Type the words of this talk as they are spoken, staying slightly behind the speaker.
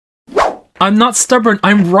I'm not stubborn,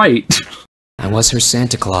 I'm right. I was her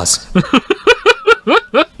Santa Claus.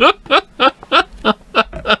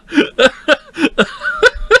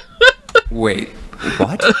 Wait,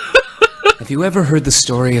 what? Have you ever heard the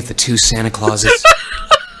story of the two Santa Clauses?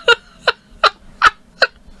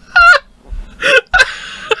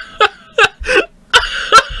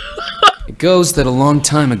 It goes that a long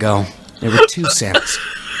time ago, there were two Santas.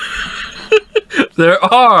 There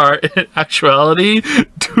are, in actuality,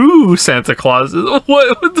 two Santa Clauses.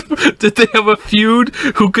 What? Did they have a feud?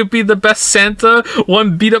 Who could be the best Santa?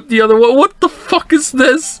 One beat up the other one? What the fuck is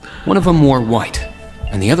this? One of them wore white,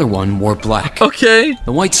 and the other one wore black. Okay.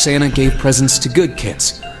 The white Santa gave presents to good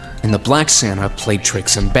kids, and the black Santa played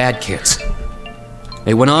tricks on bad kids.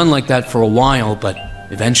 They went on like that for a while, but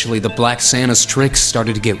eventually the black Santa's tricks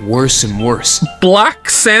started to get worse and worse. Black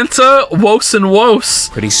Santa? Wos and wos.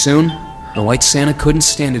 Pretty soon, the white Santa couldn't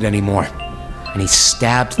stand it anymore, and he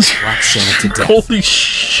stabbed the black Santa to death. Holy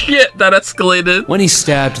shit, that escalated. When he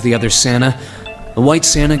stabbed the other Santa, the white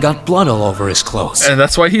Santa got blood all over his clothes. And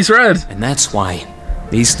that's why he's red. And that's why,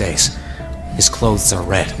 these days, his clothes are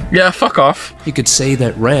red. Yeah, fuck off. You could say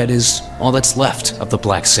that red is all that's left of the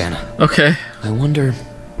black Santa. Okay. I wonder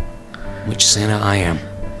which Santa I am.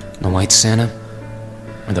 The white Santa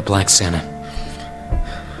or the black Santa?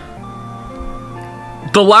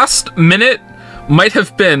 The last minute might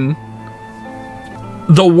have been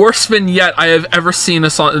the worst vignette I have ever seen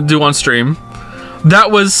us do on stream.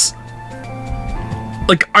 That was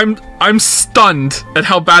like I'm stunned at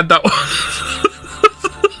how bad that was.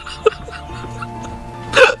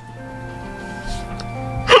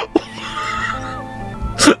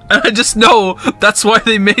 And I just know that's why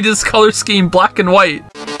they made his color scheme black and white.